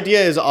wealth, the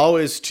idea is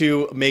always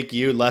to make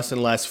you less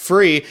and less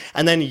free,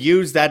 and then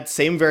use that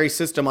same very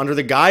system under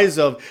the guise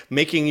of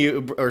making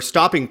you, or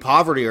stopping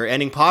poverty or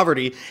ending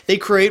poverty. They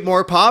create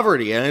more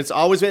poverty, and it's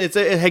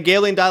a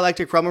Hegelian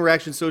dialectic: problem,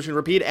 reaction, solution,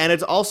 repeat, and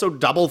it's also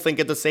double think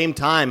at the same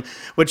time,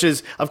 which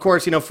is, of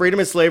course, freedom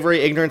is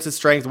slavery, ignorance is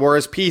strength, war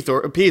is peace,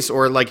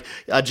 or like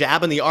a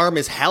jab in the arm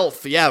is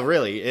health. Yeah,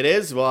 really, it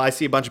is. Well, I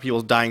see a bunch of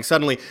people dying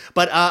suddenly,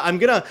 but I'm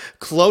gonna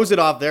close it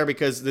off there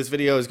because this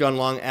video has gone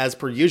long as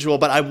per usual,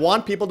 but I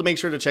want people to make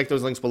sure to check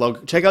those links below.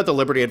 Check out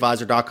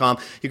thelibertyadvisor.com.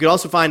 You can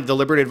also find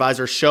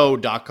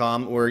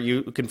thelibertyadvisorshow.com, where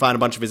you can find a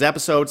bunch of his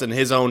episodes and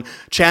his own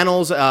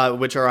channels,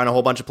 which are on a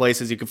whole bunch of bunch of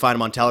places. You can find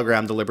them on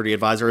Telegram, the Liberty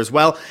Advisor as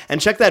well.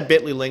 And check that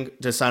bit.ly link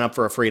to sign up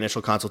for a free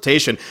initial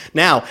consultation.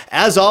 Now,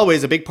 as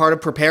always, a big part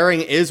of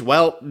preparing is,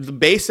 well, the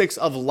basics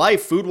of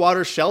life: food,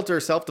 water, shelter,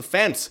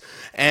 self-defense.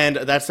 And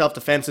that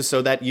self-defense is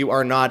so that you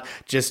are not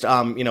just,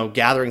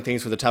 gathering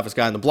things for the toughest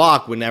guy on the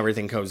block when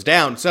everything goes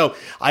down. So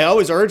I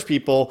always urge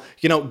people,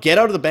 get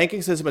out of the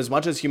banking system as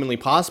much as humanly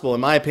possible.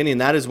 In my opinion,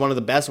 that is one of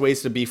the best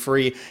ways to be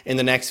free in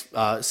the next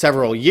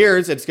several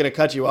years. It's going to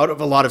cut you out of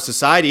a lot of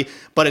society,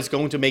 but it's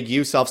going to make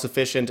you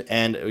self-sufficient.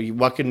 And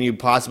what can you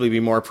possibly be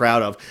more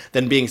proud of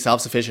than being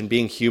self-sufficient,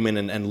 being human,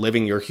 and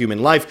living your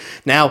human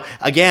life? Now,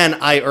 again,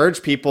 I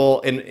urge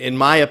people, in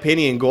my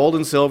opinion, gold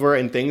and silver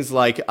and things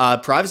like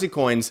privacy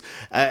coins,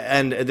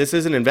 and this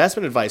isn't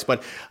investment advice,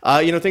 but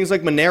things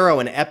like Monero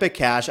and Epic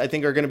Cash, I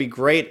think, are going to be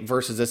great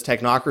versus this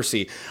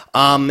technocracy.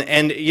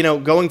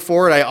 Going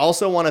forward, I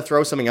also want to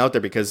throw something out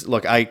there because,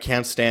 look, I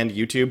can't stand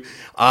YouTube.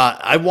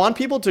 I want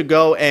people to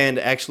go and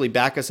actually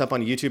back us up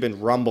on YouTube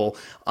and Rumble.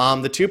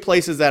 The two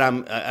places that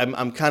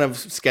I'm kind of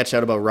sketched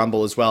out about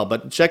Rumble as well,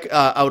 but check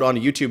out on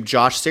YouTube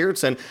Josh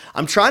Sigurdson.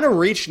 I'm trying to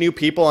reach new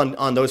people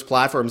on those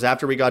platforms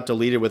after we got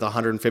deleted with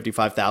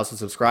 155,000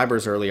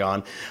 subscribers early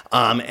on.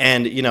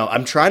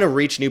 I'm trying to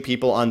reach new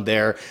people on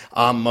there,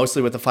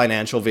 mostly with the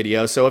financial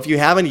video. So if you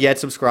haven't yet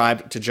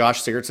subscribed to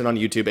Josh Sigurdson on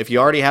YouTube, if you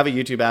already have a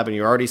YouTube app and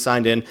you're already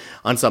signed in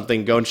on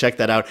something, go and check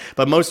that out.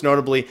 But most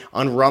notably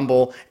on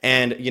Rumble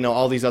and,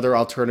 all these other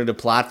alternative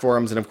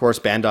platforms, and of course,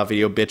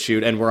 Band.video,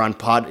 BitChute, and we're on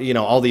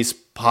all these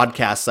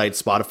podcast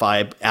sites,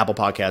 Spotify, Apple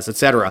Podcasts,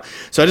 etc.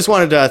 So I just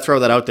wanted to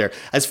throw that out there.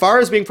 As far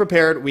as being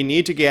prepared, we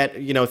need to get,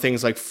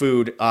 things like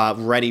food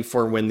ready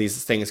for when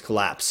these things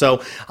collapse.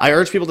 So I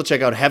urge people to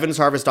check out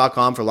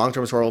heavensharvest.com for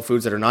long-term storable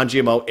foods that are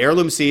non-GMO,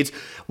 heirloom seeds,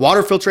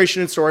 water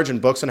filtration and storage,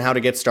 and books on how to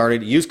get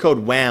started. Use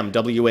code WHAM,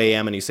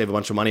 W-A-M, and you save a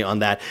bunch of money on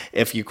that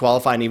if you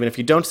qualify. And even if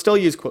you don't, still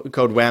use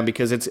code WHAM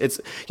because it's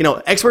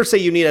experts say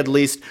you need at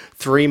least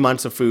 3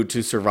 months of food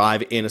to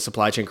survive in a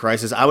supply chain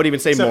crisis. I would even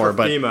say Except more, for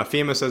but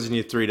FEMA says you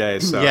need 3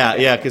 days. So.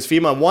 Yeah, because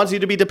FEMA wants you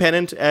to be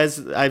dependent,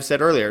 as I've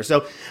said earlier.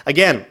 So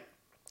again,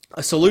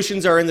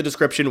 solutions are in the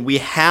description. We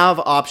have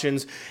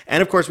options.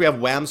 And of course, we have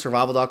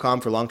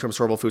whamsurvival.com for long-term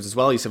storable foods as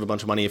well. You save a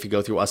bunch of money if you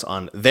go through us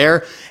on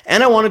there.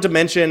 And I wanted to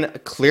mention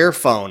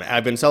ClearPhone.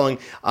 I've been selling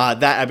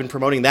that. I've been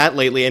promoting that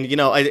lately. And,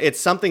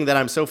 it's something that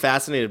I'm so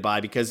fascinated by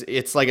because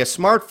it's like a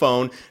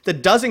smartphone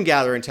that doesn't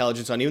gather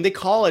intelligence on you. And they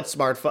call it a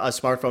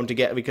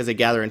smartphone because they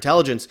gather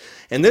intelligence.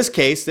 In this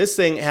case, this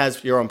thing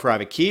has your own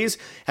private keys,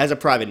 has a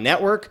private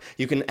network.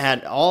 You can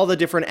add all the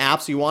different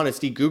apps you want. It's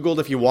de-Googled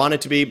if you want it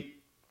to be.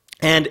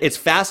 And it's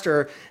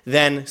faster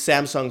than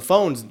Samsung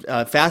phones,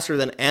 faster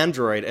than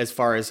Android as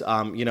far as,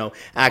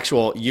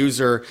 actual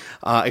user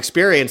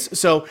experience.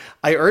 So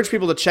I urge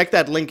people to check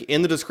that link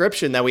in the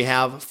description that we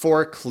have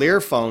for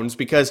ClearPhones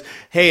because,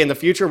 hey, in the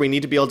future, we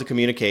need to be able to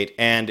communicate.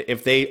 And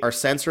if they are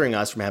censoring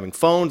us from having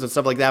phones and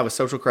stuff like that with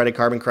social credit,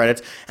 carbon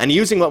credits, and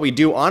using what we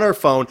do on our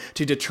phone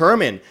to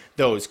determine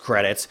those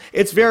credits,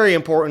 it's very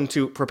important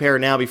to prepare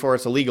now before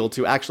it's illegal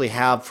to actually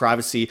have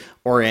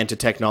privacy-oriented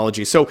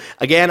technology. So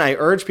again, I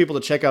urge people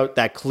to check out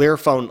that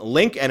ClearPhone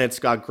link, and it's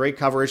got great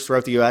coverage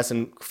throughout the U.S.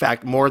 In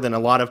fact, more than a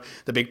lot of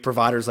the big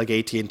providers like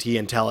AT&T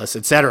and TELUS,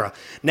 etc.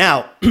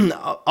 Now,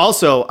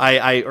 also,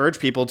 I urge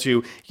people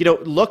to,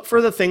 look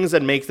for the things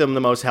that make them the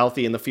most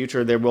healthy. In the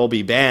future, they will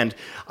be banned.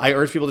 I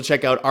urge people to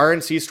check out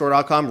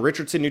rncstore.com,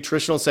 Richardson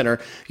Nutritional Center,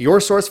 your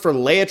source for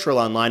Laetrile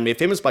online, made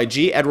famous by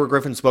G. Edward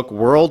Griffin's book,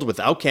 World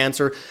Without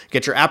Cancer.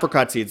 Get your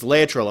apricot seeds,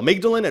 Laetrile,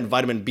 amygdalin, and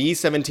vitamin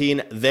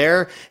B17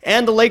 there.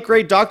 And the late,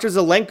 great Dr.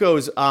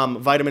 Zelenko's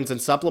vitamins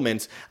and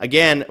supplements.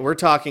 Again, we're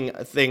talking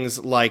things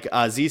like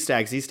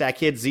Z-Stack, Z-Stack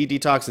Kids,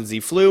 Z-Detox, and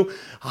Z-Flu.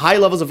 High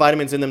levels of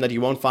vitamins in them that you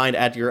won't find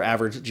at your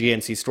average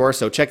GNC store.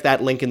 So check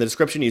that link in the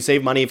description. You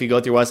save money if you go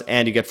through us,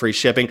 and you get free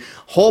shipping.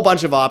 Whole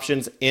bunch of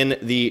options in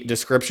the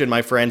description,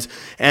 my friends.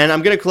 And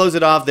I'm going to close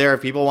it off there.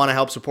 If people want to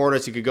help support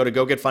us, you could go to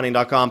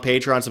gogetfunding.com,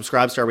 Patreon,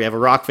 Subscribestar. We have a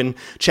Rockfin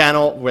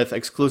channel with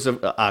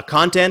exclusive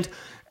content.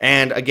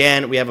 And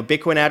again, we have a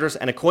Bitcoin address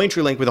and a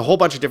Cointree link with a whole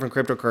bunch of different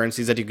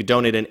cryptocurrencies that you could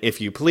donate in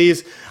if you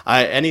please.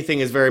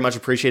 Anything is very much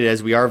appreciated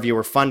as we are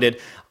viewer funded.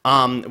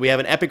 We have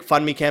an Epic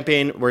Fund Me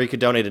campaign where you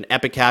could donate an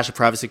Epic Cash, a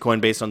privacy coin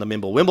based on the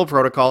Mimblewimble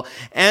protocol.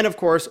 And of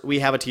course, we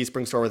have a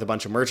Teespring store with a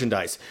bunch of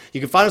merchandise.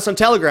 You can find us on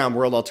Telegram,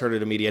 World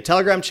Alternative Media,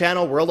 Telegram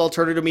channel, World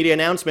Alternative Media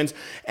Announcements.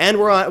 And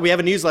we have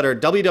a newsletter,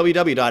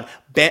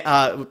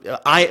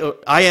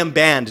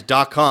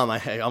 www.iamband.com.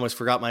 I almost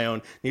forgot my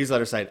own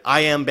newsletter site,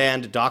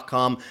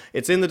 iamband.com.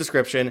 It's in the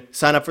description.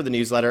 Sign up for the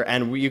newsletter.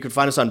 And you can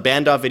find us on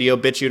Band.video,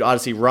 BitChute,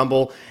 Odyssey,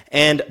 Rumble,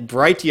 and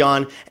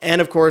Brighteon. And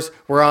of course,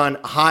 we're on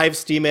Hive,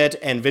 Steemit,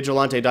 and and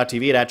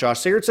vigilante.tv at Josh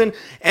Sigurdsson,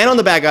 and on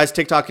the bad guys,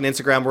 TikTok and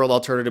Instagram, World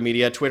Alternative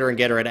Media, Twitter and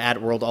Getter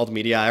at World Alt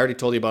Media. I already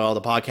told you about all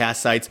the podcast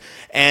sites.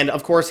 And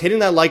of course, hitting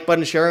that like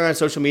button, sharing on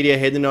social media,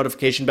 hitting the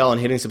notification bell, and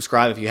hitting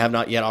subscribe if you have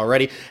not yet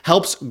already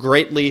helps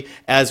greatly,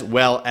 as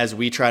well as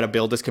we try to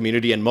build this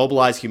community and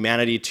mobilize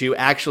humanity to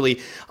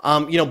actually,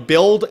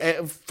 build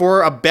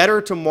for a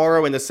better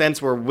tomorrow, in the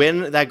sense where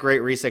when that Great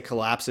Reset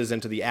collapses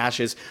into the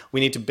ashes, we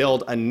need to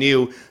build a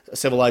new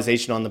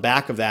civilization on the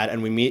back of that,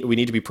 and we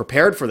need to be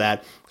prepared for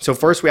that. So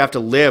first we have to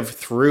live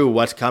through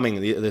what's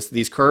coming,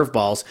 these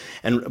curveballs,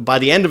 and by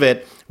the end of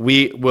it,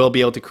 we will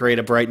be able to create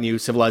a bright new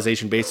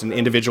civilization based in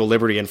individual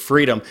liberty and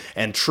freedom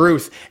and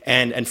truth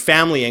and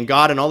family and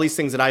God and all these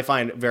things that I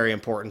find very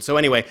important. So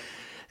anyway,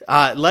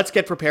 let's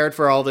get prepared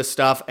for all this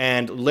stuff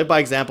and live by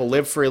example,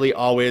 live freely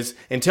always.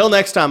 Until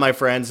next time, my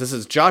friends, this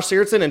is Josh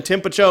Sigurdsson and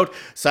Tim Pachote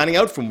signing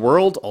out from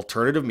World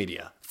Alternative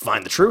Media.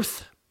 Find the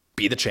truth,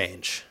 be the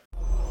change.